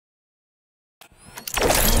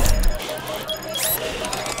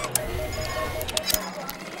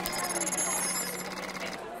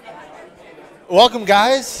Welcome,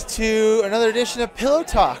 guys, to another edition of Pillow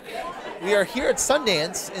Talk. We are here at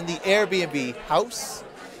Sundance in the Airbnb house.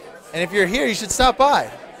 And if you're here, you should stop by.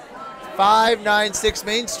 596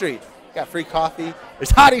 Main Street. Got free coffee.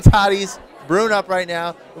 There's hottie toddies brewing up right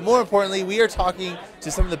now. But more importantly, we are talking to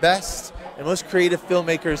some of the best and most creative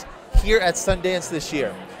filmmakers here at Sundance this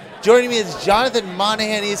year. Joining me is Jonathan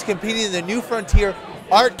Monaghan. He is competing in the New Frontier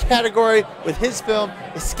Art category with his film,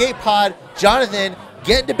 Escape Pod. Jonathan,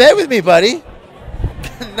 get into bed with me, buddy.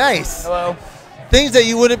 Nice. Hello. Things that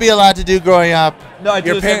you wouldn't be allowed to do growing up. No, I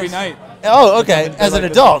do this every night. Oh, okay. As an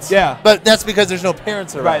adult. Yeah. But that's because there's no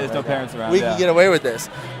parents around. Right, there's no parents around. We can get away with this.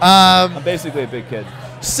 I'm basically a big kid.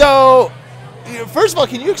 So, first of all,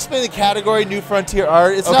 can you explain the category New Frontier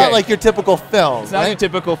Art? It's not like your typical film. It's not your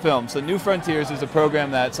typical film. So New Frontiers is a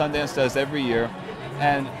program that Sundance does every year,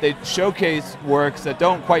 and they showcase works that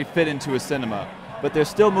don't quite fit into a cinema, but they're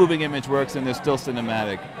still moving image works and they're still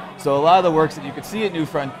cinematic. So a lot of the works that you could see at New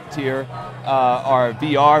Frontier are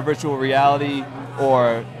VR, virtual reality,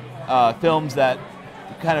 or films that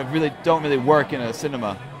kind of don't really work in a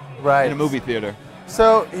cinema, in a movie theater.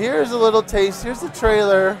 So here's a little taste. Here's the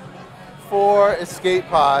trailer for Escape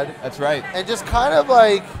Pod. That's right. And just kind of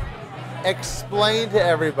like explain to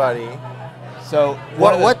everybody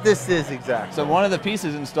what this is exactly. So one of the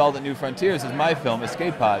pieces installed at New Frontiers is my film,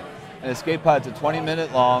 Escape Pod. And Escape Pod's a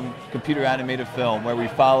 20-minute long computer animated film where we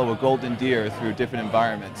follow a golden deer through different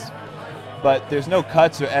environments. But there's no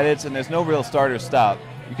cuts or edits, and there's no real start or stop.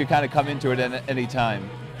 You can kind of come into it at any time.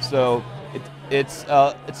 So it's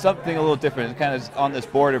something a little different. It's kind of on this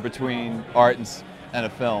border between art and a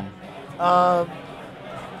film.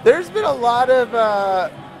 There's been a lot of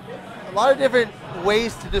different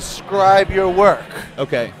ways to describe your work.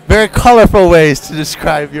 Okay. Very colorful ways to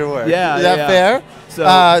describe your work. Yeah. Is that fair? So,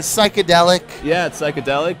 psychedelic. Yeah, it's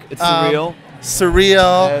psychedelic. It's surreal.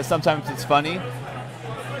 Surreal. Sometimes it's funny.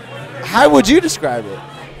 How would you describe it?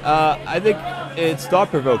 I think it's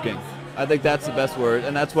thought-provoking. I think that's the best word,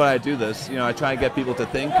 and that's why I do this. You know, I try and get people to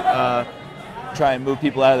think, try and move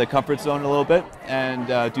people out of their comfort zone a little bit,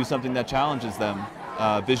 and do something that challenges them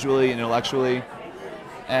visually and intellectually.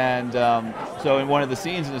 And so in one of the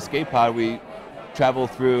scenes in Escape Pod, we travel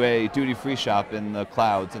through a duty-free shop in the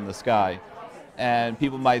clouds in the sky. And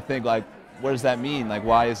people might think, like, what does that mean? Like,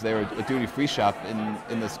 why is there a duty-free shop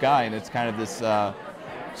in the sky? And it's kind of this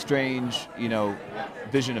strange,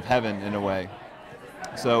 vision of heaven in a way.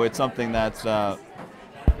 So it's something that's, so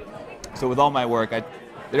with all my work, they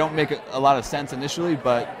don't make a lot of sense initially,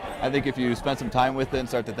 but I think if you spend some time with it and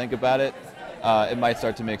start to think about it, it might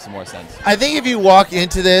start to make some more sense. I think if you walk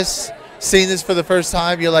into this, seeing this for the first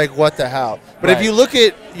time, you're like, what the hell? But if you look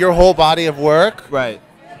at your whole body of work,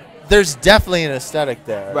 there's definitely an aesthetic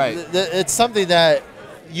there. It's something that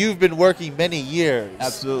you've been working many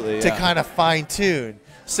years to kind of fine-tune.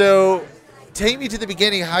 So take me to the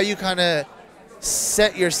beginning, how you kind of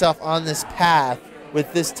set yourself on this path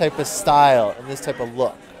with this type of style and this type of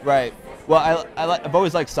look. Right. Well, I've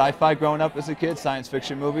always liked sci-fi growing up as a kid, science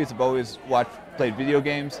fiction movies. I've always played video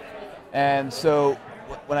games. And so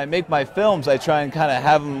when I make my films, I try and kind of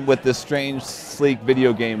have them with this strange, sleek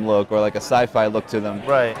video game look or like a sci-fi look to them.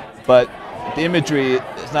 Right. But the imagery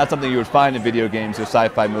is not something you would find in video games or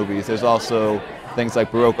sci-fi movies. There's also things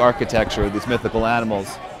like Baroque architecture, these mythical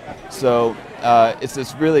animals. So it's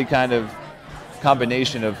this really kind of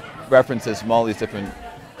combination of references from all these different,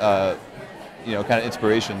 kind of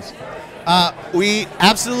inspirations. We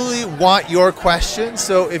absolutely want your questions.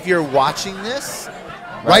 So if you're watching this,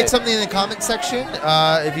 write something in the comment section.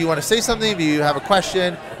 If you want to say something, if you have a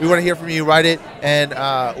question, we want to hear from you, write it, and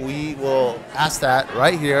we will ask that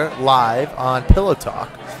right here live on Pillow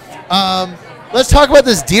Talk. Let's talk about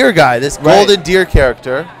this deer guy, this golden deer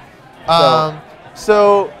character.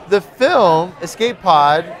 So the film, Escape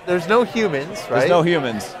Pod, there's no humans, right? There's no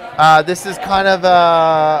humans. This is kind of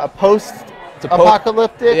a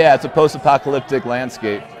post-apocalyptic? Yeah, it's a post-apocalyptic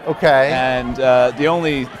landscape. Okay. And the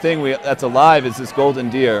only thing that's alive is this golden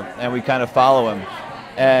deer, and we kind of follow him.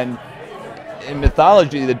 And in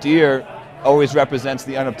mythology, the deer always represents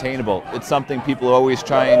the unobtainable. It's something people are always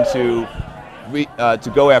trying to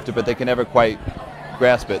go after, but they can never quite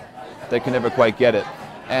grasp it. They can never quite get it.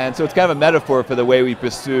 And so it's kind of a metaphor for the way we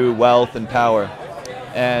pursue wealth and power.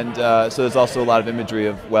 And so there's also a lot of imagery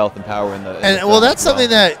of wealth and power in the well, that's something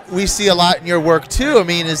that we see a lot in your work too. I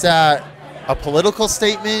mean, is that a political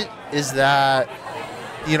statement? Is that,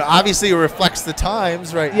 obviously it reflects the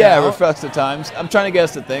times right now? Yeah, it reflects the times. I'm trying to get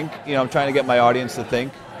us to think. I'm trying to get my audience to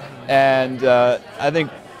think. And I think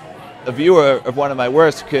a viewer of one of my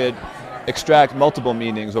works could extract multiple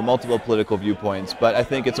meanings or multiple political viewpoints. But I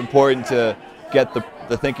think it's important to get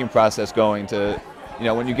the thinking process going. To, you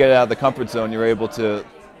know, when you get out of the comfort zone, you're able to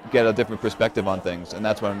get a different perspective on things, and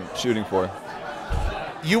that's what I'm shooting for.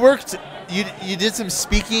 You did some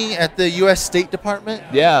speaking at the U.S. State Department?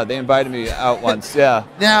 Yeah, they invited me out once, yeah.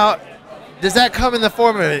 Now, does that come in the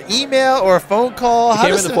form of an email or a phone call? It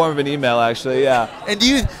came in the form of an email, actually, yeah. And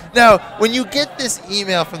now, when you get this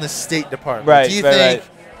email from the State Department, right, do you think,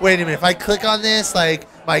 wait a minute, if I click on this, like,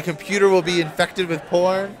 my computer will be infected with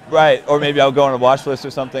porn? Right, or maybe I'll go on a watch list or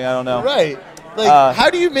something, I don't know. Right. Like, how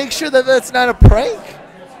do you make sure that that's not a prank?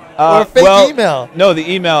 Or a fake email? No,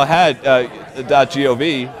 the email had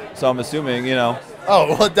 .gov, so I'm assuming, you know.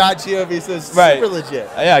 Oh, well, .gov says super legit.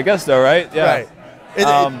 Yeah, I guess so, right? Yeah. Right.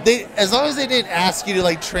 As long as they didn't ask you to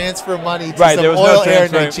like transfer money to some there was oil air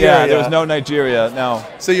in Nigeria. Yeah, there was no Nigeria, no.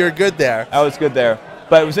 So you're good there. I was good there.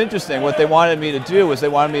 But it was interesting. What they wanted me to do was they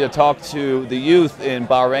wanted me to talk to the youth in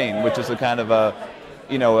Bahrain, which is a kind of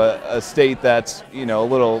a state that's, you know, a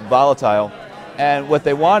little volatile. And what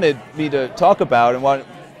they wanted me to talk about and wanted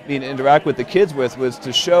me to interact with the kids with was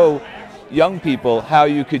to show young people how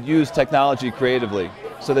you could use technology creatively.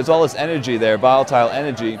 So there's all this energy there, volatile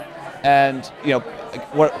energy. And, you know,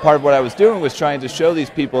 part of what I was doing was trying to show these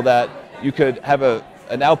people that you could have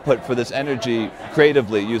an output for this energy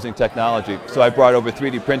creatively using technology. So I brought over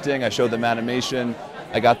 3D printing, I showed them animation,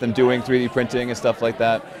 I got them doing 3D printing and stuff like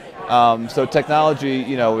that. So technology,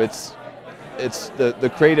 you know, it's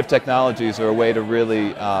the creative technologies are a way to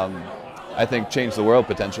really, I think, change the world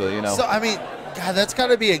potentially, you know. So, I mean, God, that's got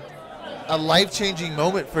to be a life-changing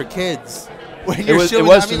moment for kids. When you're it was to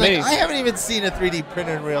like, me. I haven't even seen a 3D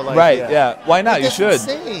printer in real life right, yet. yeah. Why not? You should.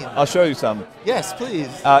 Insane. I'll show you some. Yes,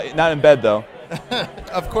 please. Not in bed, though.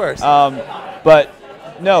 Of course. But,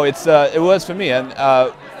 no, it was for me. And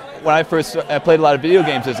when I played a lot of video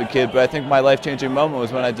games as a kid, but I think my life-changing moment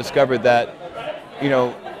was when I discovered that, you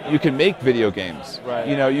know, you can make video games. Right.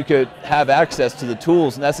 You know, you could have access to the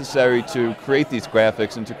tools necessary to create these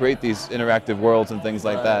graphics and to create these interactive worlds and things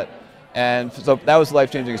like that. And so that was a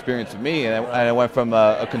life-changing experience for me, and I went from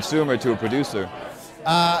a consumer to a producer.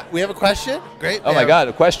 We have a question. Great. Oh my God,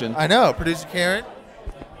 a question. I know. Producer Karen.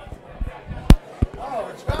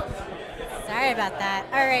 Sorry about that.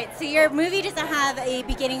 All right, so your movie doesn't have a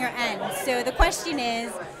beginning or end. So the question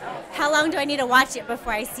is, how long do I need to watch it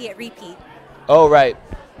before I see it repeat? Oh, right.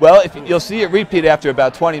 Well, you'll see it repeat after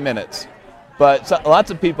about 20 minutes. But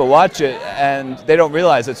lots of people watch it, and they don't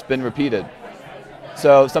realize it's been repeated.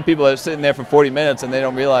 So some people are sitting there for 40 minutes and they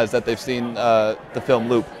don't realize that they've seen the film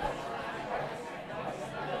loop.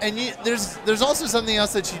 And there's also something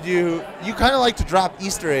else that you do. You kind of like to drop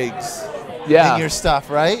Easter eggs in your stuff,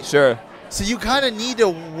 right? Sure. So you kind of need to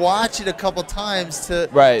watch it a couple times to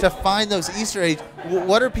find those Easter eggs.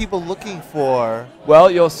 What are people looking for? Well,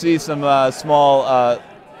 you'll see some small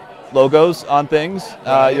logos on things.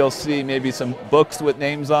 You'll see maybe some books with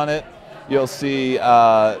names on it. You'll see...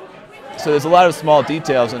 So there's a lot of small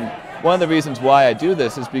details, and one of the reasons why I do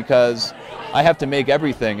this is because I have to make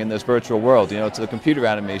everything in this virtual world. You know, it's a computer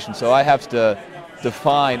animation, so I have to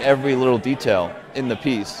define every little detail in the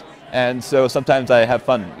piece. And so sometimes I have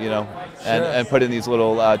fun, you know, and put in these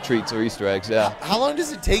little treats or Easter eggs, yeah. How long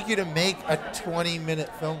does it take you to make a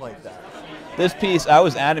 20-minute film like that? This piece, I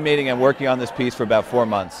was animating and working on this piece for about 4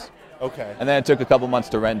 months. Okay. And then it took a couple months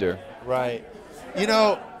to render. Right. You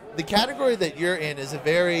know, the category that you're in is a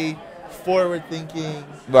very forward-thinking,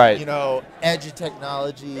 you know, edge of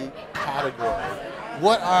technology category.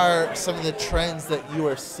 What are some of the trends that you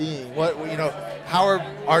are seeing? You know, how are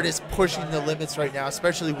artists pushing the limits right now,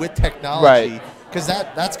 especially with technology? Because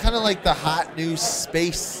that's kind of like the hot new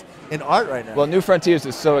space in art right now. Well, New Frontiers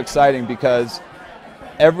is so exciting because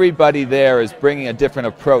everybody there is bringing a different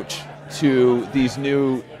approach to these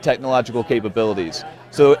new technological capabilities.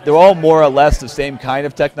 So they're all more or less the same kind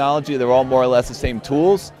of technology. They're all more or less the same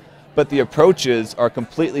tools. But the approaches are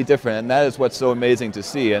completely different, and that is what's so amazing to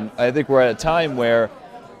see. And I think we're at a time where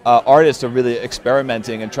artists are really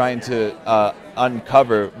experimenting and trying to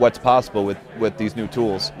uncover what's possible with these new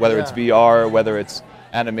tools, whether it's VR, whether it's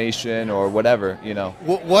animation, or whatever, you know.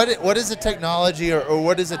 What is a technology or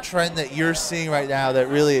what is a trend that you're seeing right now that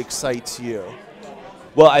really excites you?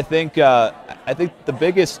 Well, I think the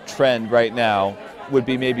biggest trend right now would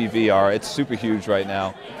be maybe VR. It's super huge right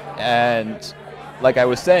now, and like I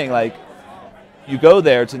was saying, like, you go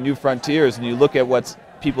there to New Frontiers and you look at what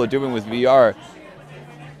people are doing with VR,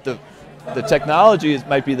 the technology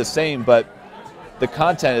might be the same, but the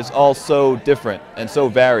content is all so different and so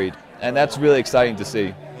varied, and that's really exciting to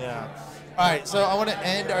see. Yeah. All right, so I want to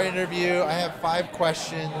end our interview. I have 5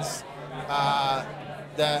 questions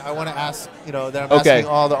that I want to ask, you know, that I'm asking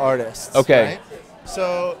all the artists. Okay. Right?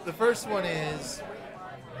 So the first one is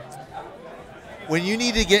when you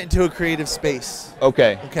need to get into a creative space.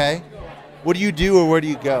 Okay. Okay. What do you do, or where do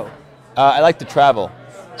you go? I like to travel.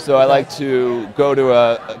 So I like to go to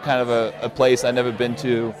a kind of a place I've never been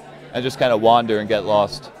to and just kind of wander and get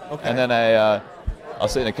lost. Okay. And then I'll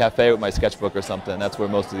sit in a cafe with my sketchbook or something. That's where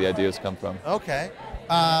most of the ideas come from. Okay.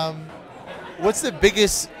 What's the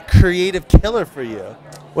biggest creative killer for you?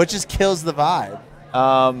 What just kills the vibe?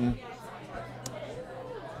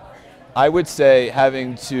 I would say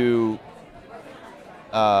having to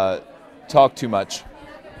talk too much.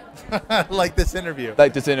 Like this interview.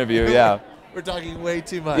 Like this interview, yeah. We're talking way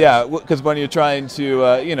too much. Yeah, because when you're trying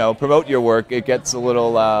to, promote your work, it gets a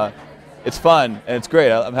little, it's fun and it's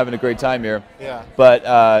great. I'm having a great time here. Yeah.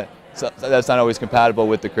 But so that's not always compatible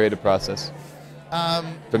with the creative process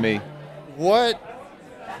for me. What,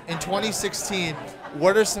 in 2016,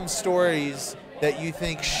 what are some stories that you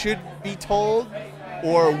think should be told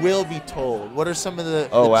or will be told? What are some of the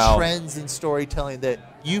trends in storytelling that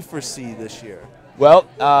you foresee this year? Well,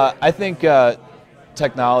 I think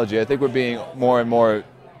technology. I think we're being more and more.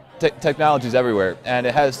 Technology's everywhere, and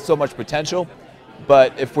it has so much potential.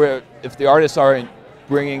 But if the artists aren't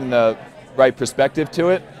bringing the right perspective to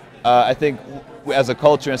it, I think as a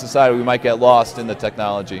culture and society we might get lost in the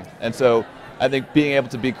technology. And so I think being able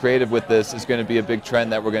to be creative with this is going to be a big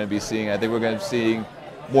trend that we're going to be seeing. I think we're going to be seeing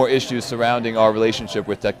more issues surrounding our relationship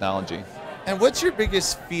with technology. And what's your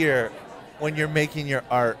biggest fear when you're making your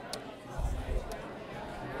art?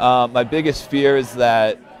 My biggest fear is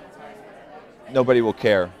that nobody will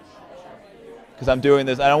care. Because I'm doing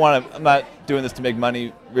this, I'm not doing this to make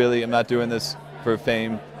money, really. I'm not doing this for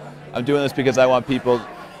fame. I'm doing this because I want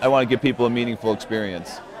to give people a meaningful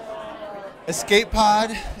experience. Escape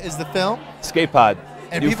Pod is the film. Escape Pod.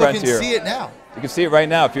 And New people can frontier. see it now. You can see it right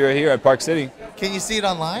now if you're here at Park City. Can you see it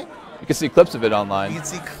online? You can see clips of it online. You can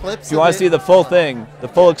see clips If you want to see the full thing, the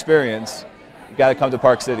full experience, you got to come to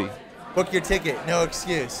Park City. Book your ticket, no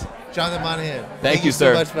excuse. Jonathan Monaghan. Thank you, so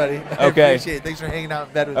sir. much, buddy. I Okay. appreciate it. Thanks for hanging out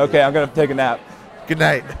in bed with me. Okay, I'm going to take a nap. Good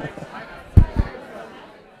night.